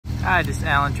Hi, this is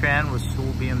Alan Tran with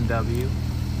Sewell BMW.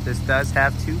 This does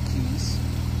have 2 keys.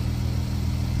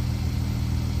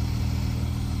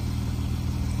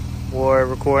 We're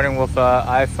recording with an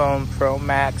iPhone Pro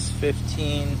Max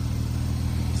 15.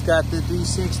 It's got the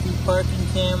 360 parking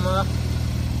camera.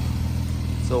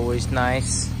 It's always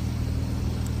nice.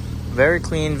 Very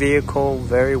clean vehicle,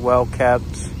 very well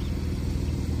kept.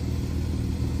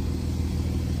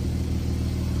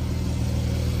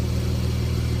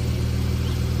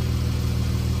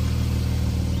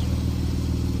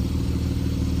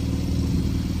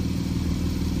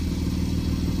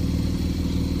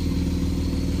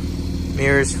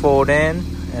 Mirrors fold in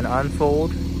and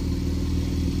unfold.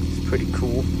 It's pretty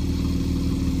cool.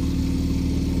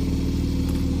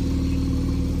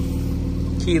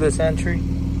 Keyless entry.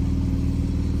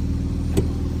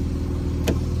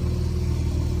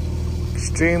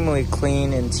 Extremely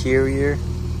clean interior.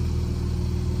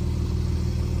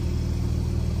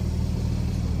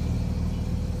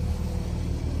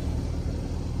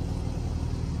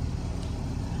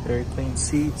 Very clean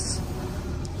seats.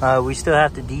 We still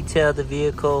have to detail the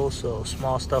vehicle, so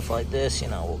small stuff like this, you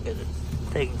know, we'll get it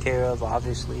taken care of,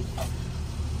 obviously.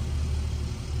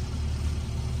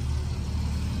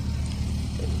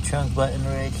 Got the trunk button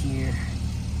right here.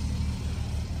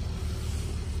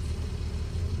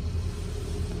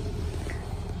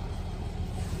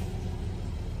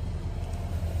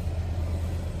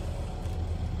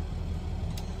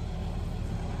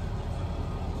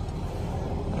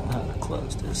 How to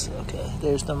close this? Okay,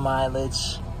 there's the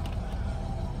mileage.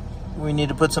 We need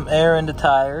to put some air in the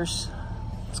tires.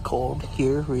 It's cold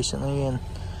here recently in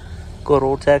good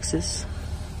old Texas.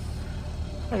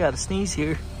 I gotta sneeze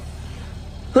here.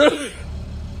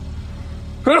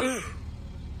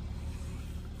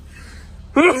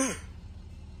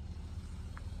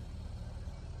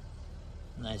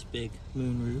 Nice big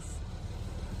moon roof.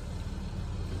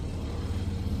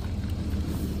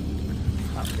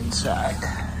 Hop inside.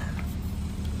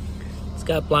 It's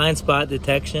got blind spot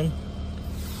detection.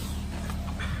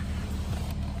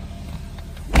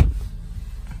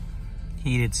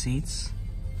 Heated seats.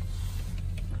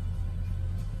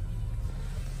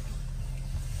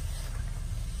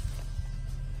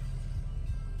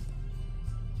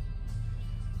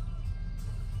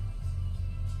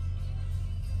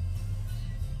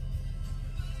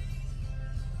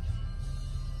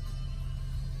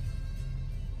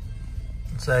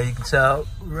 So you can tell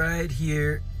right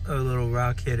here a little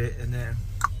rock hit it, and then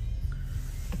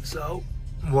so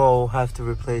we'll have to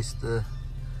replace the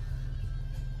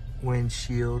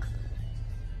windshield.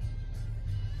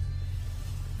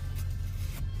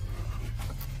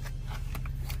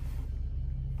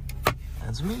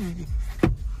 That's me.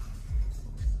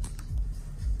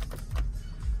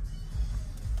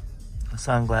 A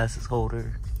sunglasses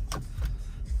holder.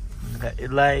 You got your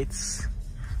lights.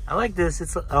 I like this,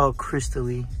 it's all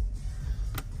crystally.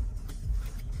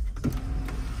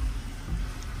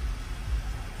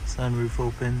 Sunroof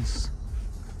opens.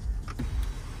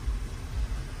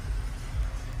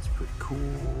 Pretty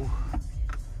cool.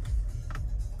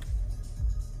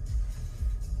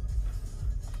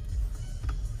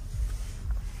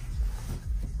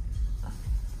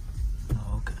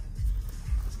 Oh, okay.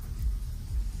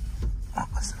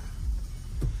 Awesome.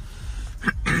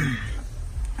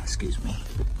 Excuse me.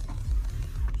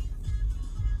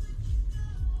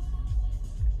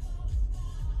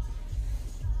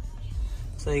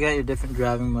 So you got your different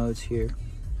driving modes here.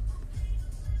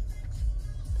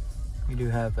 You do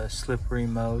have a slippery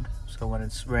mode, so when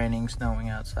it's raining, snowing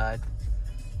outside.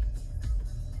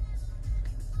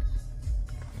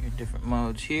 Your different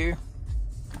modes here.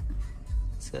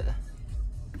 It's a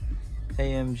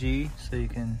AMG, so you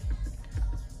can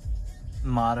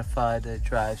modify the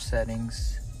drive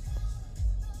settings,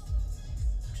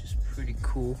 which is pretty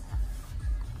cool.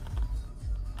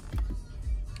 You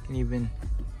can even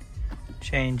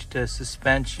change the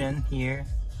suspension here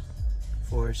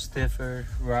for a stiffer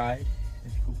ride.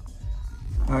 If you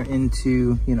are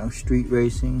into, you know, street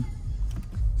racing,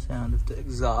 sound of the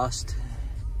exhaust.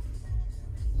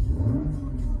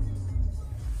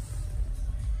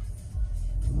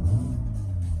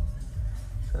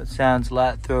 So it sounds a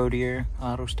lot throatier.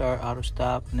 Auto start, auto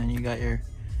stop, and then you got your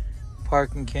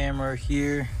parking camera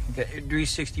here. You got your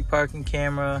 360 parking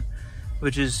camera,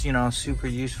 which is, you know, super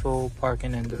useful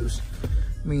parking in those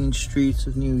mean streets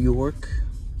of New York.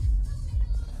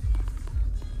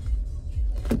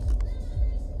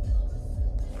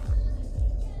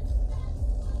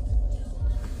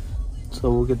 So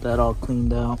we'll get that all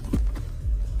cleaned out.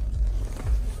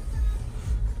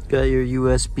 Got your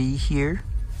USB here.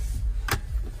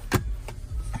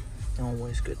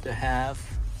 Always good to have.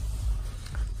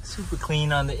 Super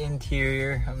clean on the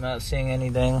interior. I'm not seeing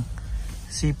anything.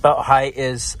 Seatbelt height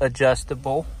is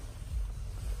adjustable.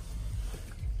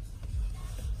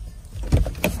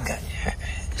 Got your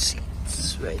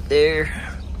seats right there.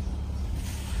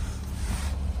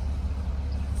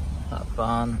 Hop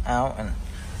on out and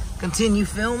continue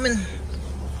filming.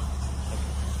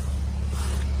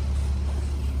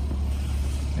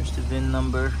 There's the VIN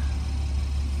number.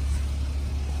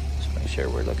 Just make sure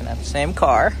we're looking at the same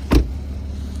car.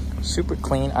 Super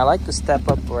clean. I like the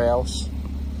step-up rails.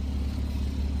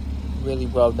 Really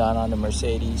well done on the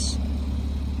Mercedes.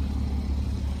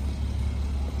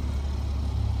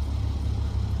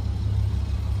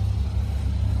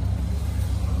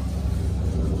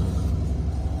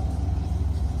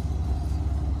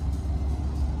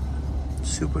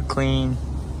 Super clean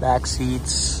back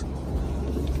seats.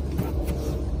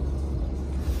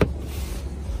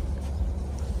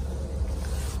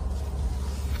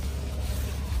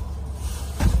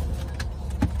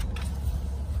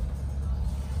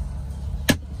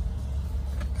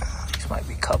 These might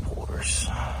be cup holders.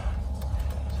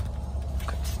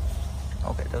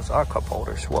 Okay, those are cup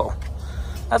holders. Whoa,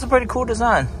 that's a pretty cool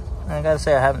design. I gotta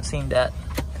say, I haven't seen that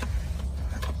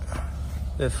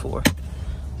before.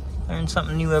 Learn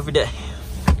something new every day.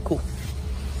 Cool.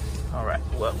 All right,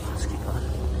 well, let's keep on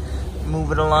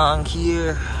moving along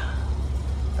here.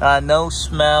 No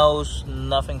smells,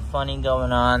 nothing funny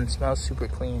going on. It smells super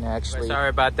clean, actually. Sorry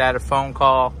about that. A phone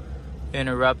call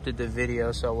interrupted the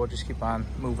video, so we'll just keep on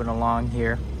moving along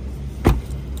here.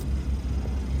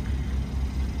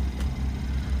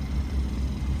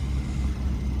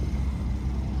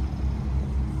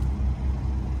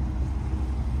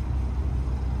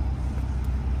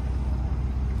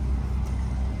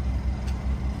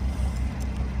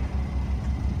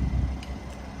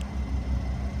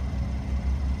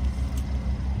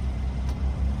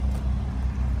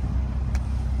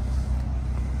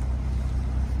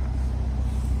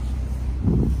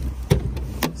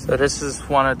 So this is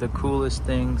one of the coolest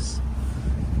things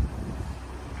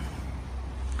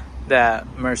that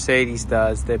Mercedes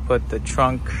does. They put the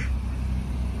trunk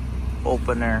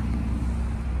opener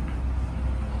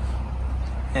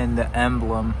in the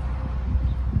emblem,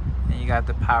 and you got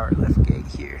the power lift gate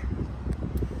here,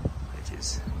 which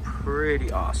is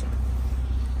pretty awesome.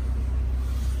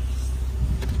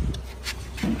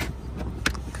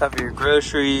 Cover your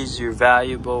groceries, your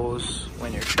valuables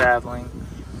when you're traveling.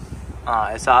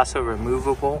 It's also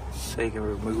removable, so you can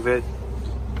remove it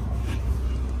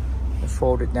and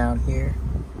fold it down here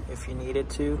if you needed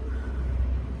to.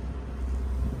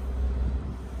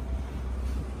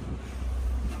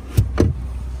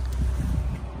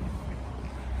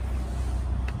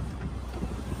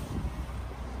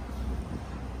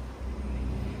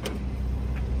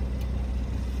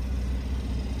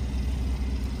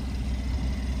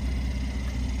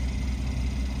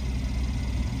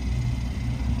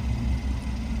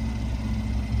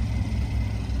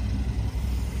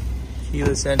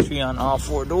 Keyless entry on all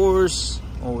 4 doors.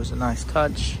 Always a nice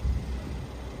touch.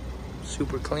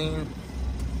 Super clean.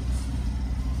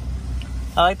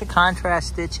 I like the contrast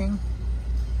stitching.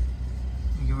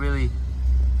 You can really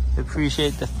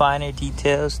appreciate the finer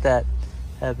details that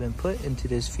have been put into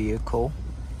this vehicle.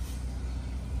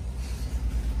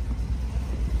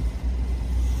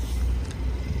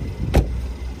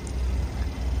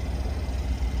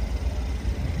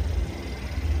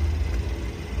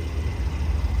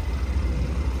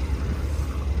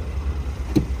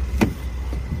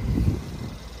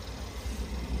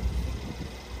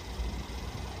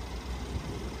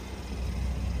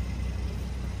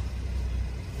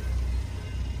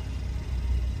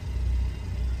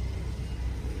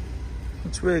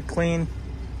 It's really clean,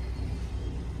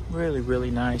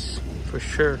 really nice, for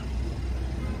sure.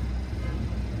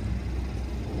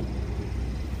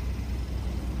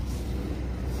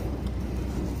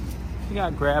 You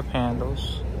got grab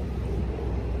handles.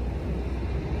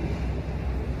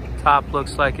 Top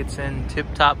looks like it's in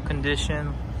tip-top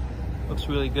condition. Looks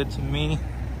really good to me.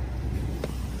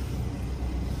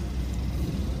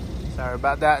 Sorry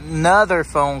about that. Another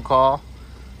phone call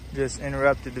just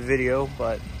interrupted the video,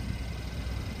 but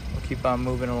keep on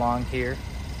moving along here.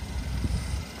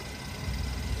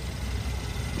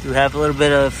 You have a little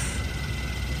bit of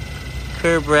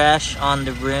curb rash on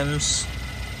the rims.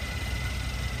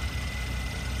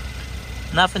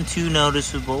 Nothing too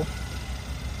noticeable.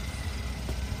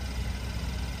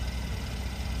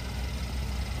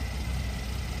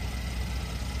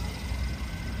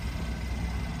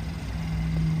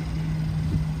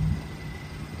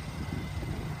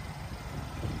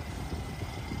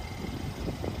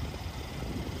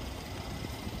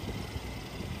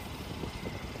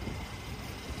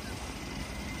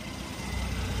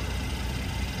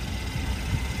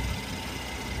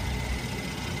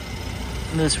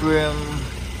 This rim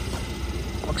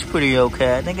looks pretty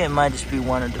okay. I think it might just be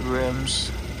one of the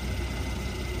rims.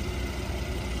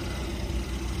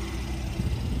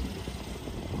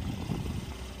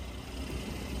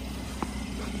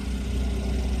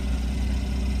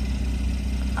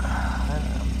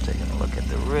 I'm taking a look at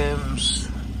the rims.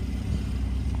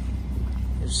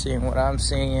 Just seeing what I'm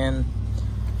seeing.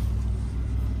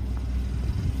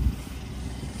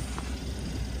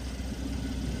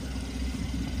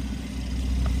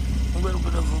 A little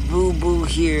bit of a boo-boo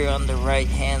here on the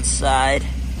right-hand side.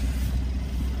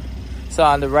 So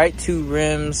on the right two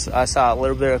rims, I saw a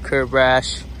little bit of curb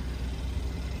rash.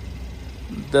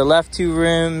 The left two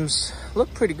rims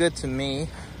look pretty good to me.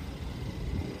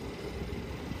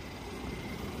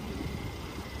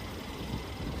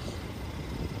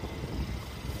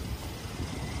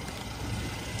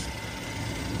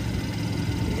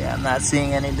 Yeah, I'm not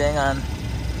seeing anything on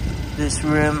this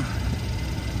rim.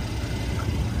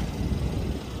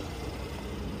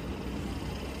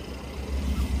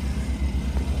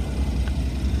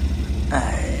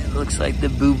 Alright, looks like the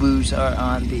boo-boos are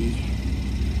on the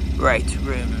right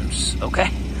rims. Okay,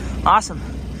 awesome.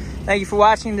 Thank you for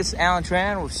watching. This is Alan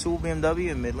Tran with Sewell BMW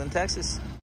in Midland, Texas.